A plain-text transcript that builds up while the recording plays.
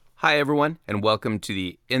Hi, everyone, and welcome to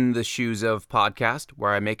the In the Shoes of podcast,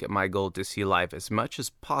 where I make it my goal to see life as much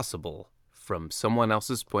as possible from someone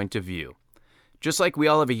else's point of view. Just like we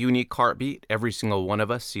all have a unique heartbeat, every single one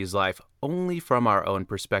of us sees life only from our own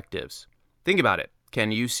perspectives. Think about it.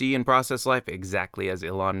 Can you see and process life exactly as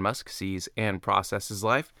Elon Musk sees and processes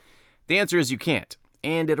life? The answer is you can't,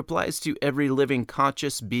 and it applies to every living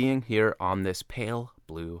conscious being here on this pale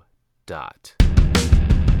blue dot.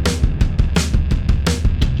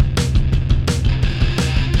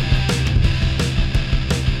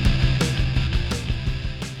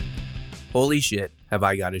 Holy shit, have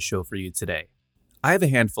I got a show for you today. I have a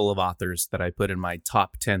handful of authors that I put in my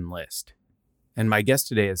top 10 list. And my guest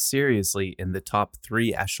today is seriously in the top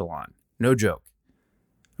 3 echelon. No joke.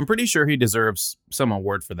 I'm pretty sure he deserves some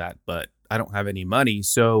award for that, but I don't have any money,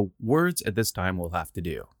 so words at this time will have to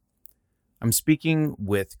do. I'm speaking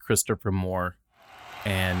with Christopher Moore,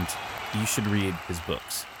 and you should read his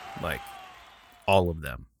books. Like, all of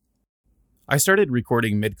them. I started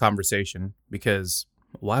recording mid-conversation because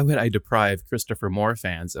why would I deprive Christopher Moore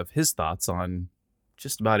fans of his thoughts on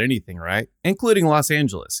just about anything, right? Including Los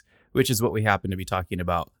Angeles, which is what we happen to be talking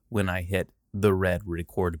about when I hit the red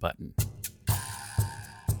record button.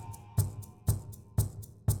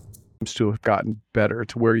 Seems to have gotten better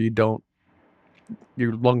to where your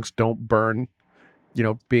lungs don't burn,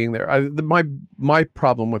 being there. My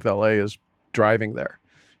problem with LA is driving there,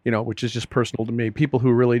 which is just personal to me. People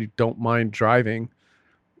who really don't mind driving,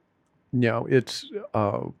 it's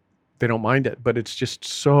they don't mind it, but it's just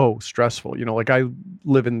so stressful. Like I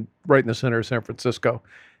live right in the center of San Francisco,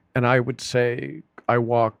 and I would say I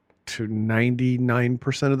walk to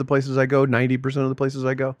 99% of the places I go, 90% of the places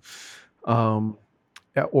I go. And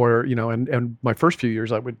my first few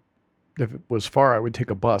years, if it was far, I would take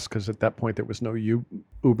a bus because at that point there was no Uber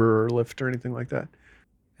or Lyft or anything like that.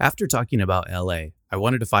 After talking about LA, I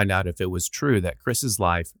wanted to find out if it was true that Chris's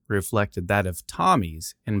life reflected that of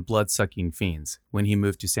Tommy's in Blood-Sucking Fiends when he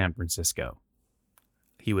moved to San Francisco.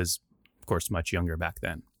 He was, of course, much younger back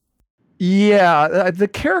then. Yeah, the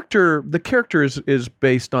character is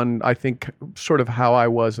based on, I think, sort of how I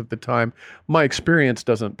was at the time. My experience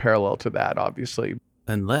doesn't parallel to that, obviously.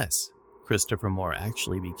 Unless Christopher Moore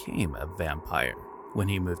actually became a vampire when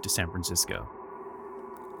he moved to San Francisco.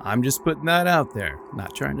 I'm just putting that out there,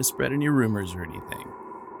 not trying to spread any rumors or anything.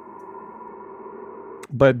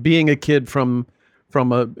 But being a kid from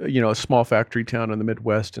a small factory town in the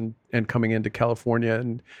Midwest and coming into California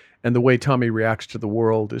and the way Tommy reacts to the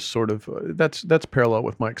world is sort of that's parallel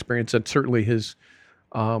with my experience. And certainly his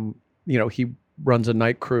he runs a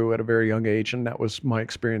night crew at a very young age, and that was my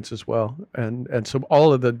experience as well. And so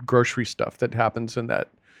all of the grocery stuff that happens in that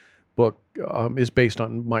book is based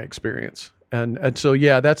on my experience. And so,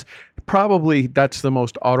 yeah, that's the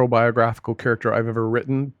most autobiographical character I've ever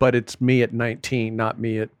written, but it's me at 19, not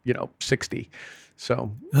me at, 60.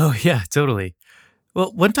 So. Oh, yeah, totally.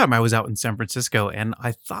 Well, one time I was out in San Francisco and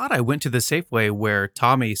I thought I went to the Safeway where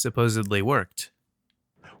Tommy supposedly worked.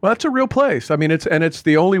 Well, that's a real place. I mean, it's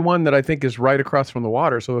the only one that I think is right across from the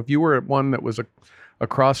water. So if you were at one that was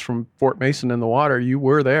across from Fort Mason in the water, you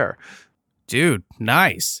were there. Dude,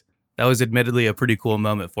 nice. That was admittedly a pretty cool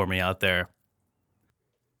moment for me out there.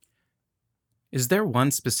 Is there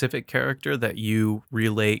one specific character that you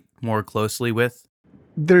relate more closely with?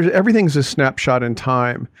 Everything's a snapshot in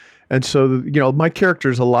time. And so, my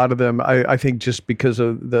characters, a lot of them, I think just because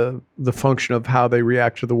of the function of how they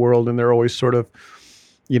react to the world, and they're always sort of,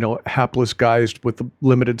 hapless guys with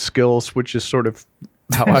limited skills, which is sort of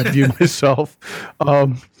how I view myself.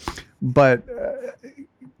 But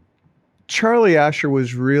Charlie Asher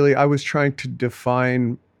was really, I was trying to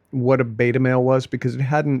define what a beta male was because it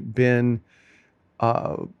hadn't been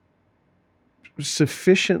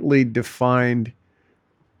sufficiently defined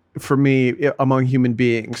for me among human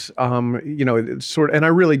beings. And I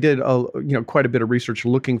really did quite a bit of research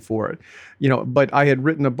looking for it, but I had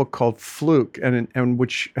written a book called Fluke and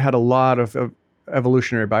which had a lot of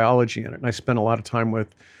evolutionary biology in it. And I spent a lot of time with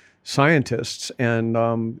scientists and,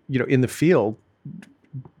 in the field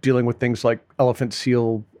dealing with things like elephant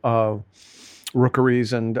seal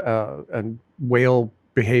rookeries and whale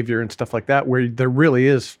behavior and stuff like that, where there really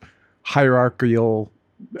is hierarchical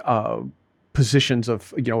positions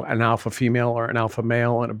of an alpha female or an alpha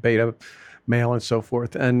male and a beta male and so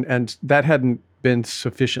forth, and that hadn't been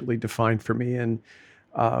sufficiently defined for me in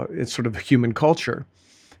it's sort of human culture,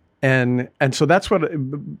 and so that's what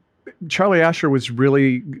Charlie Asher was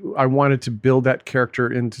really. I wanted to build that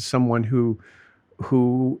character into someone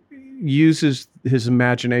who uses his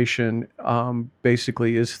imagination,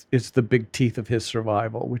 basically is the big teeth of his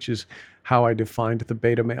survival, which is how I defined the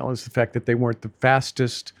beta male, is the fact that they weren't the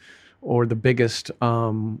fastest or the biggest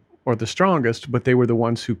or the strongest, but they were the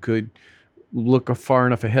ones who could look far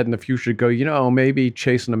enough ahead in the future to go, maybe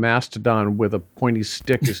chasing a mastodon with a pointy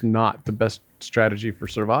stick is not the best strategy for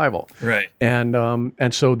survival. Right.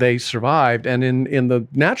 And so they survived. And in the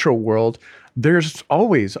natural world, there's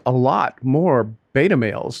always a lot more beta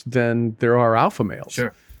males than there are alpha males.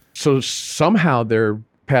 Sure. So somehow they're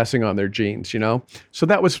passing on their genes, So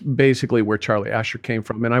that was basically where Charlie Asher came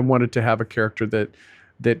from. And I wanted to have a character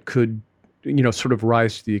that could, sort of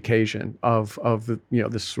rise to the occasion of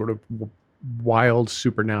this sort of wild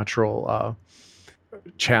supernatural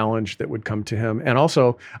challenge that would come to him. And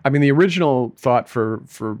also, I mean, the original thought for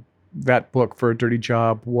that book, For a Dirty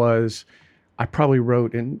Job, was I probably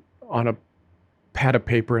wrote on a pad of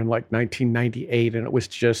paper in like 1998, and it was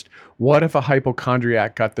just, what if a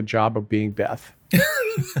hypochondriac got the job of being Beth?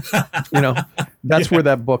 That's where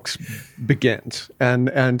that book begins,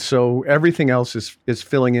 and so everything else is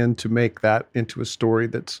filling in to make that into a story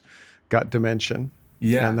that's got dimension.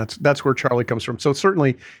 Yeah, and that's where Charlie comes from. So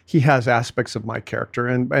certainly he has aspects of my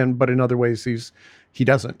character, but in other ways he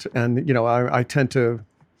doesn't. And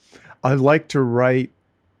I like to write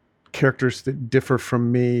characters that differ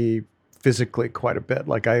from me physically quite a bit.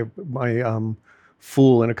 Like my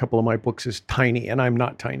fool in a couple of my books is tiny, and I'm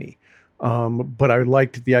not tiny. But I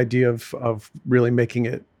liked the idea of really making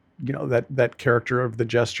it, that character of the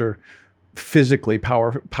Jester physically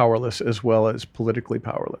powerless as well as politically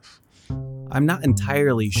powerless. I'm not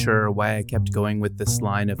entirely sure why I kept going with this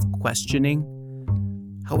line of questioning.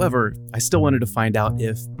 However, I still wanted to find out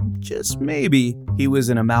if, just maybe, he was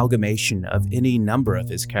an amalgamation of any number of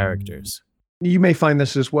his characters. You may find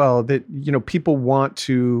this as well, that, people want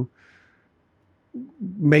to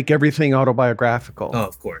make everything autobiographical. Oh,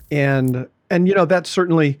 of course. And that's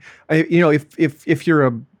certainly, if you're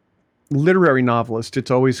a literary novelist,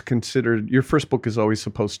 it's always considered, your first book is always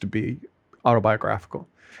supposed to be autobiographical.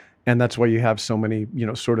 And that's why you have so many,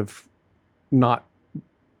 sort of not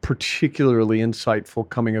particularly insightful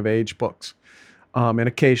coming of age books. And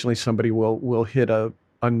occasionally somebody will hit a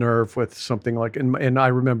nerve with something like, and I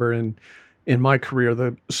remember in my career,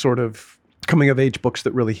 the sort of coming of age books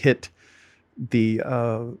that really hit the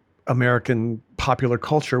American popular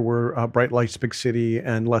culture were Bright Lights, Big City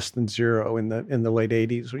and Less Than Zero in the late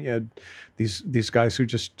 80s. When you had these guys who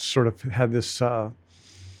just sort of had this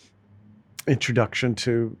introduction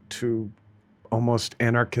to almost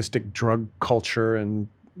anarchistic drug culture and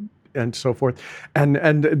so forth.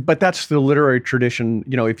 But that's the literary tradition.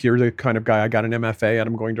 If you're the kind of guy, I got an MFA and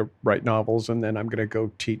I'm going to write novels and then I'm going to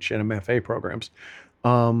go teach MFA programs.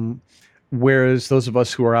 Whereas those of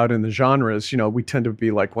us who are out in the genres, we tend to be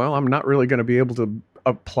like, well, I'm not really going to be able to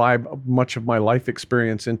apply much of my life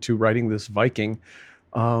experience into writing this Viking.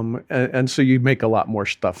 And so you make a lot more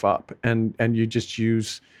stuff up and you just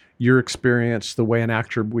use your experience the way an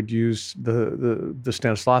actor would use the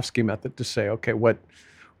Stanislavski method to say, okay,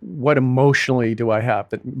 what emotionally do I have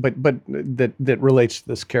that relates to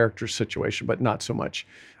this character's situation, but not so much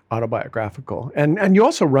autobiographical. And you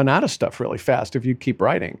also run out of stuff really fast if you keep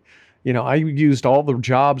writing. I used all the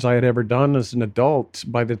jobs I had ever done as an adult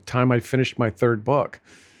by the time I finished my third book,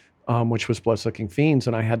 which was Bloodsucking Fiends,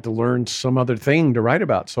 and I had to learn some other thing to write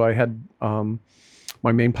about. So I had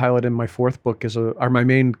my main pilot in my fourth book my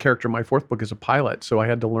main character in my fourth book is a pilot. So I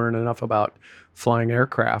had to learn enough about flying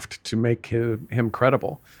aircraft to make him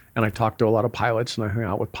credible. And I talked to a lot of pilots and I hung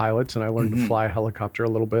out with pilots and I learned to fly a helicopter a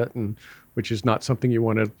little bit, which is not something you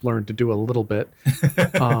want to learn to do a little bit.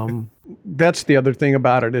 That's the other thing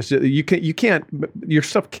about it is that your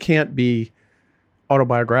stuff can't be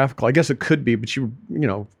autobiographical. I guess it could be, but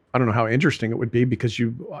I don't know how interesting it would be because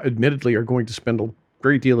you admittedly are going to spend a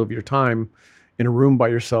great deal of your time in a room by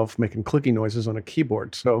yourself making clicking noises on a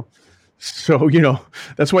keyboard. So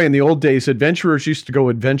that's why in the old days, adventurers used to go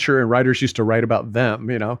adventure and writers used to write about them,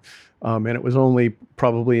 and it was only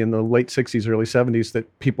probably in the late 60s, early 70s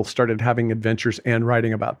that people started having adventures and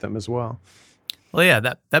writing about them as well. Well, yeah,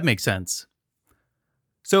 that makes sense.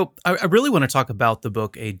 So I really want to talk about the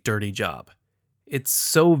book, A Dirty Job. It's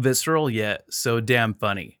so visceral, yet so damn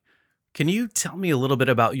funny. Can you tell me a little bit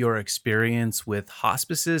about your experience with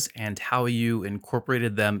hospices and how you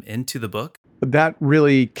incorporated them into the book? That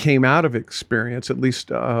really came out of experience, at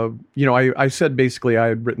least, I said basically I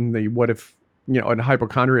had written the what if, a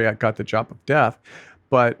hypochondriac got the job of death,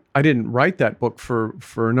 but I didn't write that book for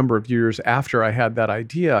a number of years after I had that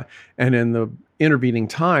idea. And in the intervening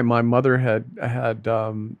time, my mother had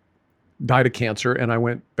died of cancer, and I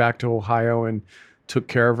went back to Ohio and took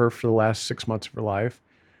care of her for the last 6 months of her life.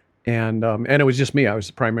 And it was just me. I was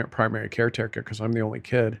the primary caretaker because I'm the only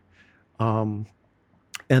kid. Um,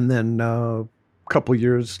 and then a couple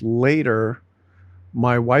years later,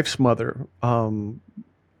 my wife's mother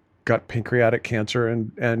got pancreatic cancer,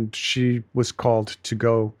 and she was called to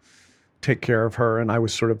go take care of her, and I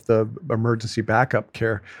was sort of the emergency backup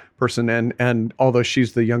care person. And although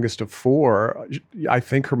she's the youngest of four, I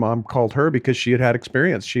think her mom called her because she had had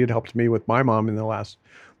experience. She had helped me with my mom in the last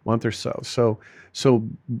month or so. So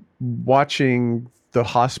watching the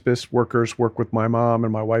hospice workers work with my mom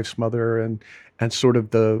and my wife's mother, and sort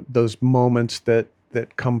of those moments that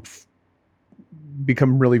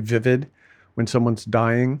become really vivid when someone's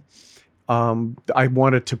dying. I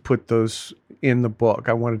wanted to put those in the book.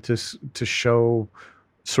 I wanted to show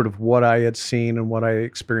sort of what I had seen and what I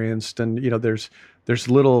experienced. And there's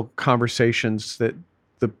little conversations that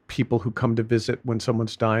the people who come to visit when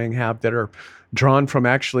someone's dying have that are drawn from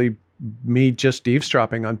actually me just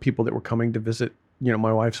eavesdropping on people that were coming to visit,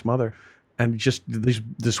 my wife's mother, and just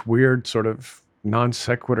this weird sort of non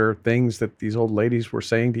sequitur things that these old ladies were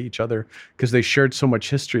saying to each other because they shared so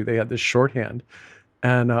much history. They had this shorthand,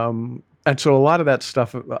 and so a lot of that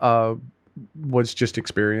stuff was just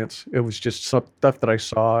experience. It was just some stuff that I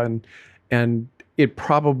saw, and it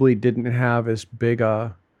probably didn't have as big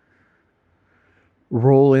a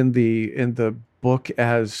role in the book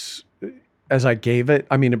as I gave it.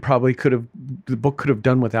 I mean, the book could have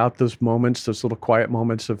done without those moments, those little quiet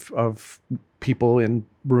moments of people in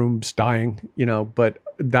rooms dying, but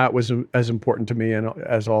that was as important to me and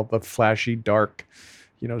as all the flashy, dark,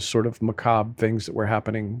 sort of macabre things that were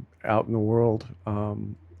happening out in the world,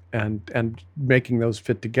 and making those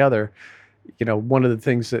fit together. One of the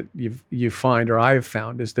things that you find, or I've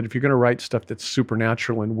found, is that if you're going to write stuff that's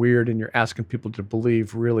supernatural and weird, and you're asking people to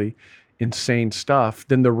believe really insane stuff,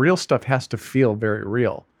 then the real stuff has to feel very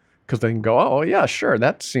real, because they can go, oh yeah, sure,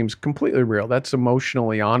 that seems completely real. That's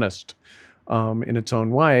emotionally honest, in its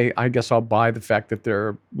own way. I guess I'll buy the fact that there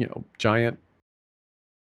are, giant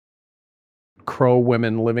crow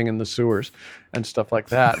women living in the sewers and stuff like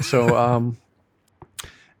that. So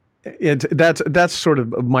that's sort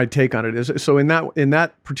of my take on it. Is so in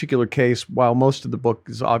that particular case, while most of the book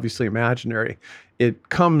is obviously imaginary, it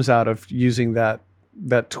comes out of using that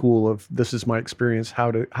tool of, this is my experience.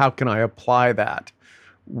 How can I apply that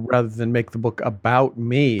rather than make the book about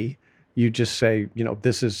me? You just say,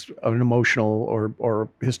 this is an emotional or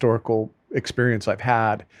historical experience I've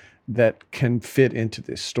had that can fit into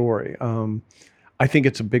this story. I think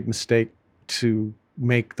it's a big mistake to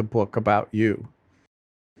make the book about you.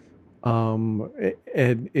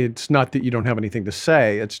 And it's not that you don't have anything to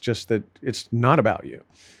say. It's just that it's not about you.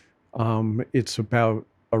 It's about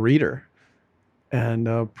a reader,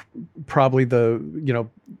 and probably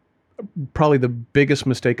probably the biggest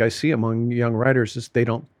mistake I see among young writers is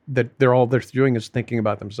all they're doing is thinking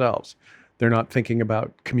about themselves. They're not thinking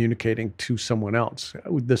about communicating to someone else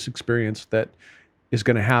with this experience that is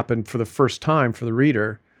going to happen for the first time for the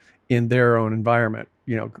reader in their own environment.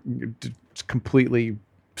 It's completely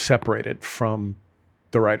separated from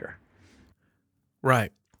the writer.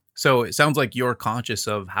 Right. So it sounds like you're conscious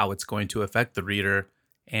of how it's going to affect the reader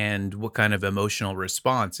and what kind of emotional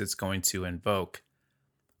response it's going to invoke.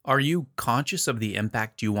 Are you conscious of the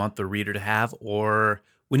impact you want the reader to have, or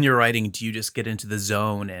when you're writing, do you just get into the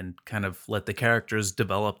zone and kind of let the characters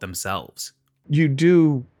develop themselves? You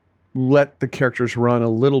do let the characters run a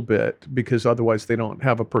little bit because otherwise they don't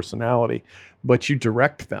have a personality, but you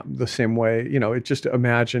direct them the same way. Just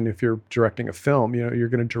imagine if you're directing a film, you're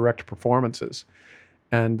going to direct performances.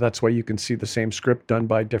 And that's why you can see the same script done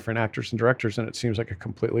by different actors and directors, and it seems like a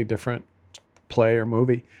completely different play or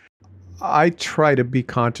movie. I try to be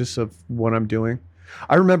conscious of what I'm doing.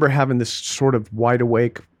 I remember having this sort of wide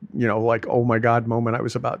awake, like, oh my God moment. I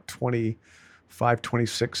was about 25,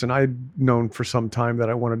 26, and I'd known for some time that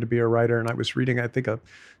I wanted to be a writer. And I was reading, I think, a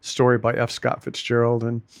story by F. Scott Fitzgerald,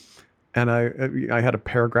 and I had a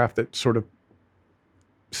paragraph that sort of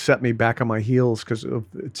set me back on my heels because of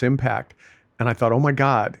its impact. And I thought, oh my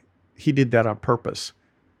God, he did that on purpose.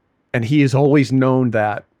 And he has always known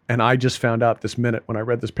that. And I just found out this minute when I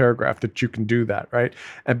read this paragraph that you can do that, right?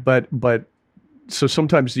 But so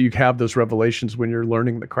sometimes you have those revelations when you're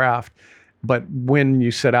learning the craft. But when I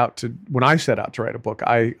set out to write a book,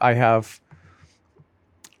 I have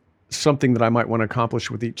something that I might want to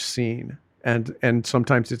accomplish with each scene. And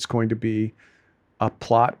sometimes it's going to be a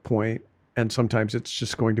plot point, and sometimes it's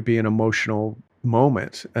just going to be an emotional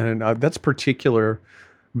moment. And that's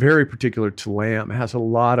very particular to Lamb. It has a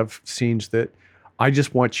lot of scenes that I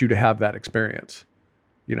just want you to have that experience.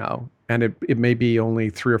 and it may be only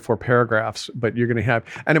 3 or 4 paragraphs, but you're going to have,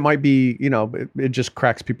 and it might be, it just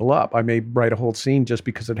cracks people up. I may write a whole scene just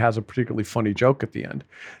because it has a particularly funny joke at the end.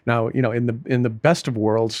 Now, in the best of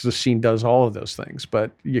worlds, the scene does all of those things,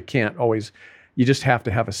 but you can't always, you just have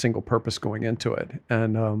to have a single purpose going into it.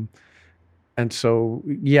 And so,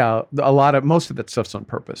 yeah, most of that stuff's on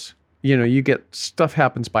purpose. You get stuff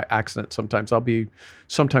happens by accident sometimes. I'll be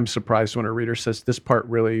sometimes surprised when a reader says this part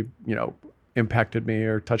really, impacted me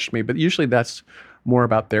or touched me. But usually that's more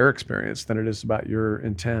about their experience than it is about your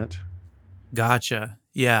intent. Gotcha.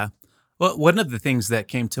 Yeah. Well, one of the things that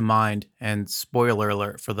came to mind, and spoiler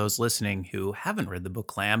alert for those listening who haven't read the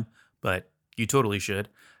book Lamb, but you totally should.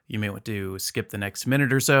 You may want to skip the next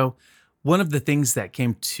minute or so. One of the things that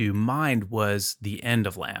came to mind was the end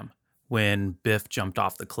of Lamb when Biff jumped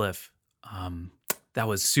off the cliff. That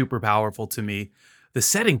was super powerful to me. The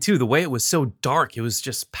setting too, the way it was so dark, it was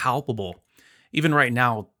just palpable. Even right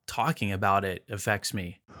now, talking about it affects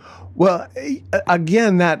me. Well,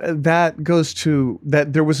 again, that goes to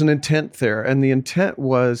that there was an intent there, and the intent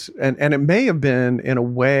was, and it may have been in a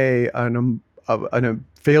way a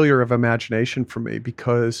failure of imagination for me,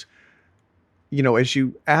 because as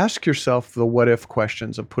you ask yourself the what if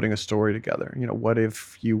questions of putting a story together, what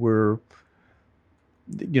if you were,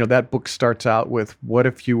 that book starts out with, what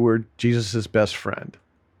if you were Jesus's best friend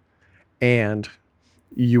and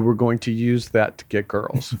you were going to use that to get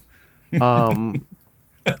girls? And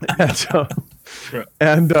so,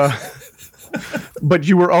 but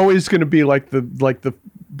you were always going to be like the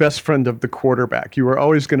best friend of the quarterback. You were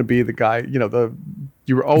always going to be the guy,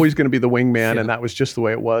 you were always going to be the wingman, and that was just the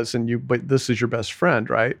way it was. But this is your best friend,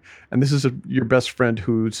 right? And this is your best friend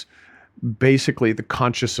who's basically the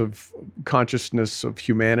consciousness of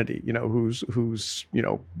humanity, whose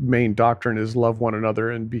main doctrine is love one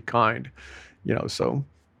another and be kind, so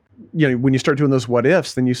when you start doing those what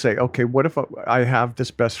ifs, then you say, okay, what if I have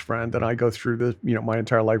this best friend and I go through the my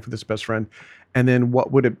entire life with this best friend, and then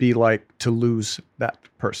what would it be like to lose that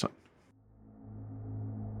person?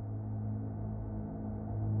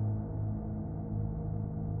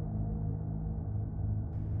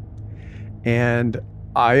 And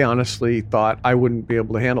I honestly thought I wouldn't be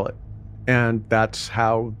able to handle it. And that's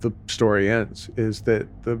how the story ends, is that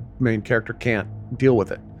the main character can't deal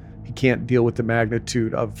with it. He can't deal with the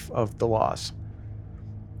magnitude of the loss.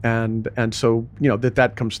 And so,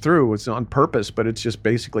 that comes through. It's on purpose, but it's just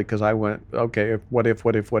basically because I went, okay, what if,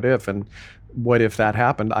 and what if that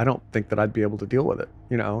happened? I don't think that I'd be able to deal with it.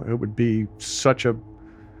 It would be such a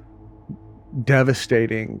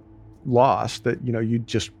devastating loss that, you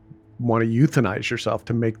just want to euthanize yourself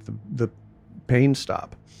to make the pain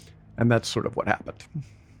stop. And that's sort of what happened.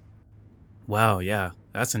 Wow, yeah,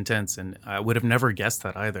 that's intense. And I would have never guessed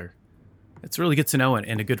that either. It's really good to know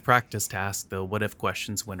and a good practice to ask the what if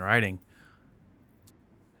questions when writing.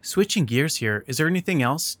 Switching gears here, is there anything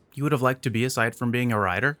else you would have liked to be aside from being a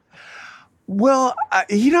writer? Well,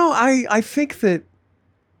 I think that,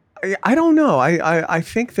 I don't know. I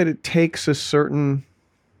think that it takes a certain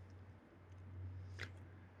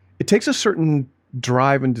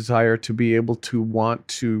drive and desire to be able to want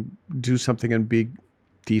to do something and be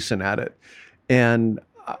decent at it. And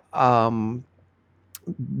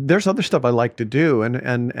there's other stuff I like to do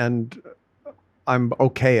and I'm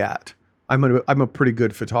okay at. I'm a pretty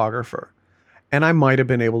good photographer, and I might have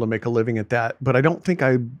been able to make a living at that, but I don't think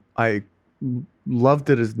I loved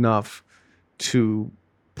it enough to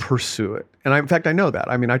pursue it. And in fact, I know that.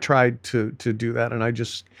 I mean, I tried to do that, and I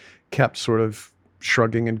just kept sort of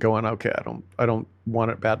shrugging and going, okay, I don't want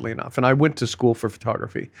it badly enough. And I went to school for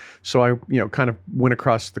photography. So I, kind of went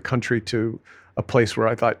across the country to a place where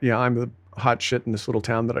I thought, yeah, I'm the hot shit in this little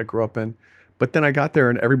town that I grew up in. But then I got there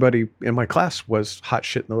and everybody in my class was hot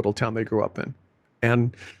shit in the little town they grew up in.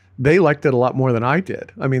 And they liked it a lot more than I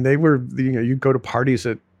did. I mean, they were, you'd go to parties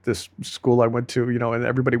at this school I went to, and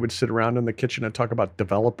everybody would sit around in the kitchen and talk about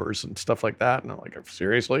developers and stuff like that. And I'm like,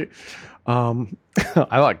 seriously?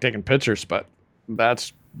 I like taking pictures, but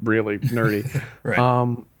that's really nerdy.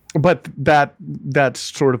 Right. But that's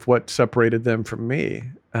sort of what separated them from me.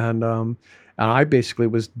 And I basically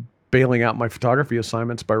was bailing out my photography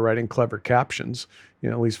assignments by writing clever captions,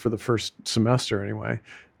 at least for the first semester anyway.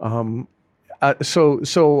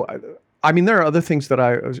 So I mean, there are other things that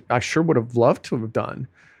I sure would have loved to have done.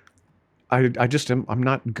 I'm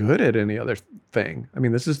not good at any other thing. I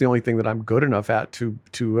mean, this is the only thing that I'm good enough at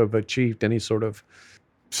to have achieved any sort of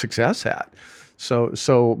success at.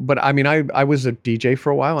 So, but I mean, I was a DJ for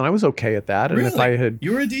a while and I was okay at that. And Really?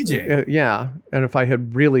 You were a DJ? Yeah. And if I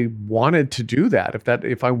had really wanted to do that,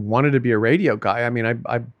 if I wanted to be a radio guy, I mean,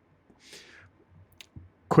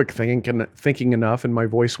 quick thinking enough, and my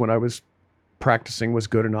voice when I was practicing was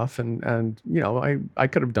good enough, and I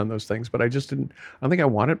could have done those things, but I just didn't. I don't think I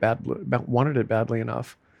wanted it badly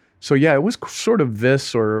enough. So yeah, it was sort of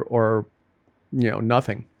this or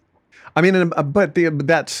nothing. I mean, but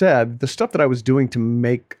that said, the stuff that I was doing to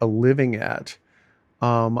make a living at,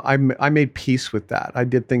 I made peace with that. I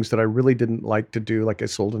did things that I really didn't like to do. Like I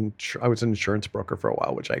was an insurance broker for a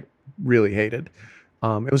while, which I really hated.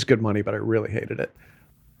 It was good money, but I really hated it.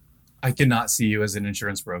 I cannot see you as an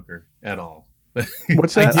insurance broker at all.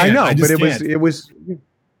 What's that? I know, but it was,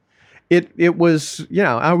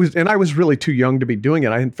 I was really too young to be doing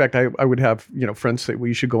it. In fact, I would have, friends say, well,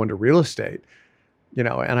 you should go into real estate, and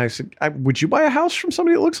I said, would you buy a house from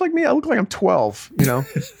somebody that looks like me? I look like I'm 12,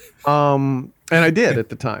 and I did at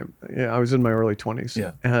the time. Yeah. I was in my early 20s.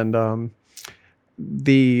 Yeah. And,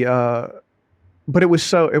 but it was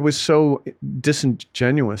so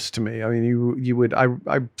disingenuous to me. I mean,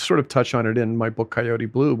 I sort of touch on it in my book, Coyote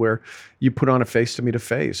Blue, where you put on a face to meet a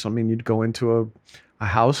face. I mean, you'd go into a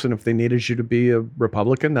house, and if they needed you to be a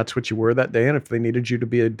Republican, that's what you were that day. And if they needed you to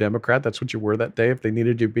be a Democrat, that's what you were that day. If they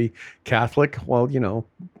needed you to be Catholic, well,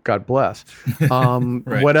 God bless,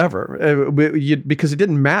 right. Whatever, because it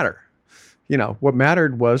didn't matter. What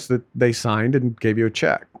mattered was that they signed and gave you a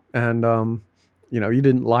check. And, you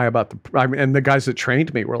didn't lie about and the guys that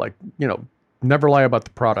trained me were like, never lie about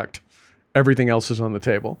the product. Everything else is on the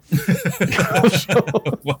table.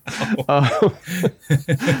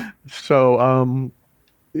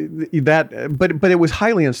 But it was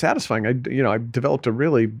highly unsatisfying. I developed a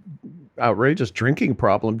really outrageous drinking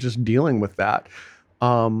problem just dealing with that,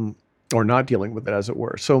 or not dealing with it, as it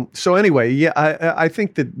were. So anyway, yeah, I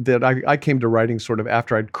think that I came to writing sort of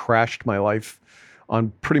after I'd crashed my life on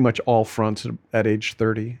pretty much all fronts at age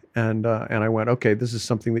 30. And I went, okay, this is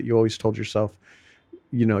something that you always told yourself,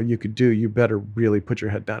 you could do. You better really put your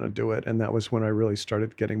head down and do it. And that was when I really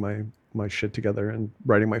started getting my shit together and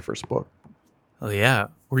writing my first book. Oh yeah.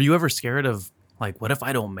 Were you ever scared of, like, what if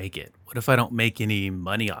I don't make it? What if I don't make any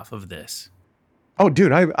money off of this? Oh,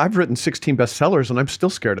 dude, I've written 16 bestsellers and I'm still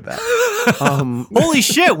scared of that. Holy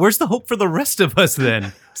shit. Where's the hope for the rest of us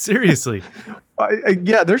then? Seriously.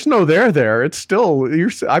 Yeah, there's no there. It's still,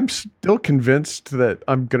 I'm still convinced that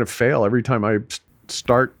I'm going to fail every time I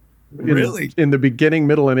start in the beginning,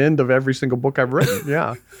 middle, and end of every single book I've written.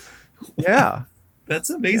 Yeah. Yeah. That's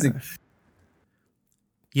amazing.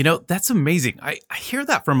 Yeah. That's amazing. I hear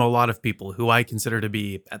that from a lot of people who I consider to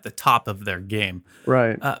be at the top of their game.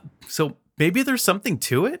 Right. So maybe there's something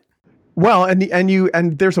to it. Well,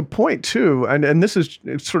 and there's a point too, and this is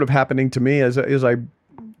sort of happening to me as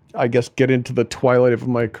I guess get into the twilight of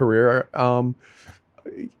my career.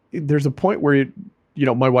 There's a point where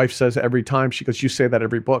my wife says every time, she goes, "You say that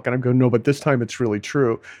every book," and I go, "No, but this time it's really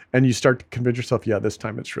true." And you start to convince yourself, "Yeah, this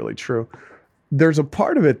time it's really true." There's a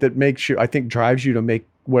part of it that drives you to make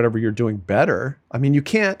whatever you're doing better. I mean,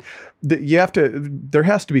 there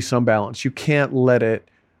has to be some balance. You can't let it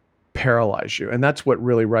paralyze you. And that's what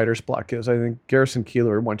really writer's block is. I think Garrison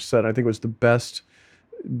Keillor once said, I think it was the best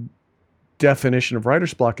definition of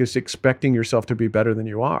writer's block is expecting yourself to be better than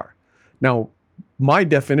you are. Now, my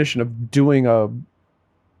definition of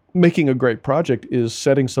making a great project is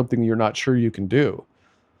setting something you're not sure you can do.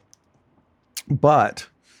 But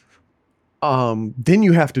then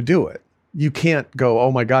you have to do it. You can't go, oh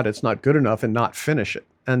my God, it's not good enough, and not finish it.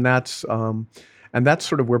 And that's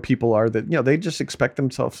sort of where people are, that, they just expect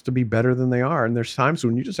themselves to be better than they are. And there's times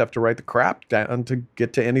when you just have to write the crap down to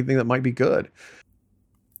get to anything that might be good.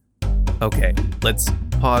 Okay, let's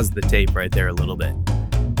pause the tape right there a little bit.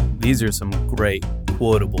 These are some great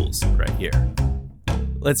quotables right here.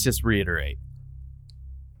 Let's just reiterate.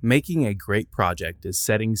 Making a great project is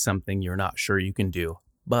setting something you're not sure you can do,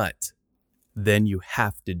 but then you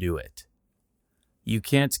have to do it. You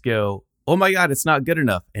can't go, oh my God, it's not good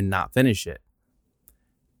enough, and not finish it.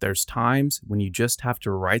 There's times when you just have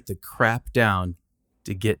to write the crap down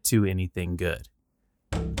to get to anything good.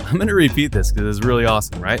 I'm going to repeat this because it's really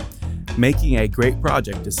awesome, right? Making a great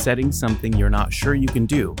project is setting something you're not sure you can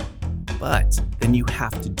do, but then you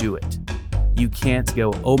have to do it. You can't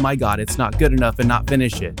go, oh my God, it's not good enough, and not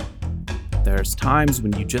finish it. There's times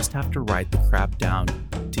when you just have to write the crap down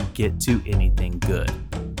to get to anything good.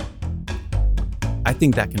 I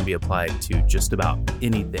think that can be applied to just about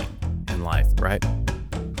anything in life, right?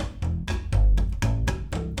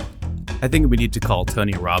 I think we need to call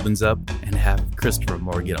Tony Robbins up and have Christopher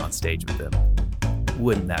Moore get on stage with him.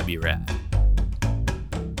 Wouldn't that be rad?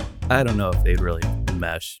 I don't know if they'd really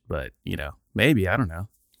mesh, but maybe, I don't know.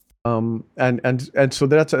 And so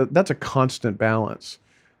that's a constant balance.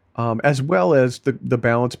 as well as the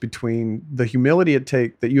balance between the humility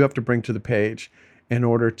that you have to bring to the page in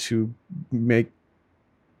order to make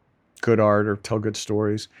good art or tell good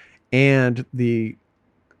stories, and the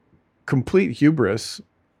complete hubris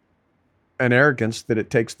and arrogance that it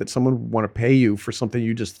takes that someone would want to pay you for something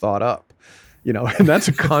you just thought up. And that's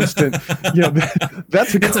a constant,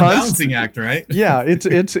 that's it's a balancing act, right? Yeah,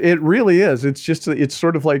 it really is. It's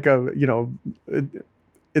sort of like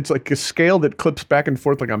it's like a scale that clips back and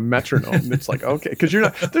forth like a metronome. It's like, okay, because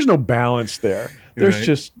there's no balance there. There's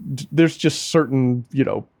just certain,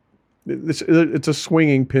 it's a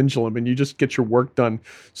swinging pendulum, and you just get your work done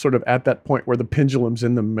sort of at that point where the pendulum's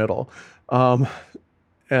in the middle. And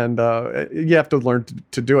you have to learn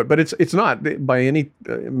to do it, but it's not by any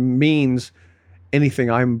means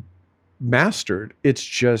anything I'm mastered. It's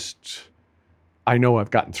just, I know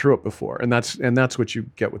I've gotten through it before, and that's what you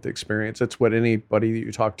get with the experience. That's what anybody that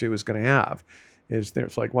you talk to is going to have.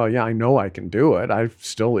 It's like, well, yeah, I know I can do it.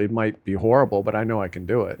 It might be horrible, but I know I can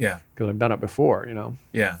do it. Yeah, because I've done it before.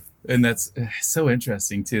 Yeah, and that's so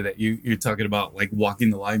interesting too, that you're talking about like walking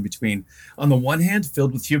the line between, on the one hand,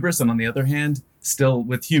 filled with hubris, and on the other hand, still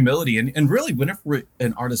with humility. And really, whenever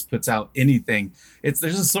an artist puts out anything,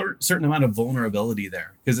 there's a certain amount of vulnerability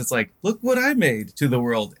there, because it's like, look what I made to the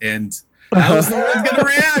world, and how's the world going to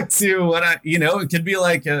react to what it could be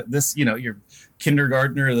like this, your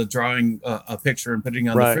kindergartner that's drawing a picture and putting it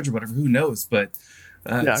on the fridge or whatever, who knows, but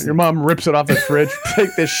your mom rips it off the fridge.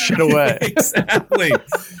 Take this shit away. Exactly.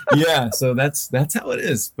 Yeah. So that's how it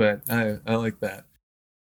is. But I like that.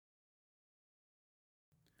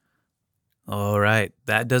 All right.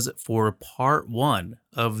 That does it for part 1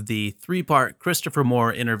 of the 3-part Christopher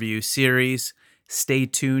Moore interview series. Stay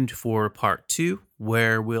tuned for part 2,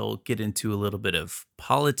 where we'll get into a little bit of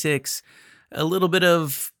politics, a little bit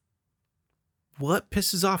of what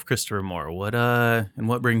pisses off Christopher Moore, and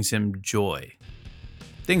what brings him joy.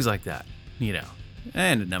 Things like that,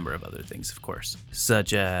 and a number of other things, of course,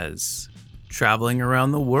 such as traveling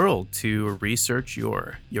around the world to research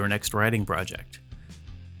your next writing project.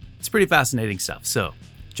 It's pretty fascinating stuff, so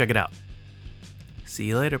check it out. See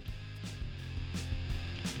you later.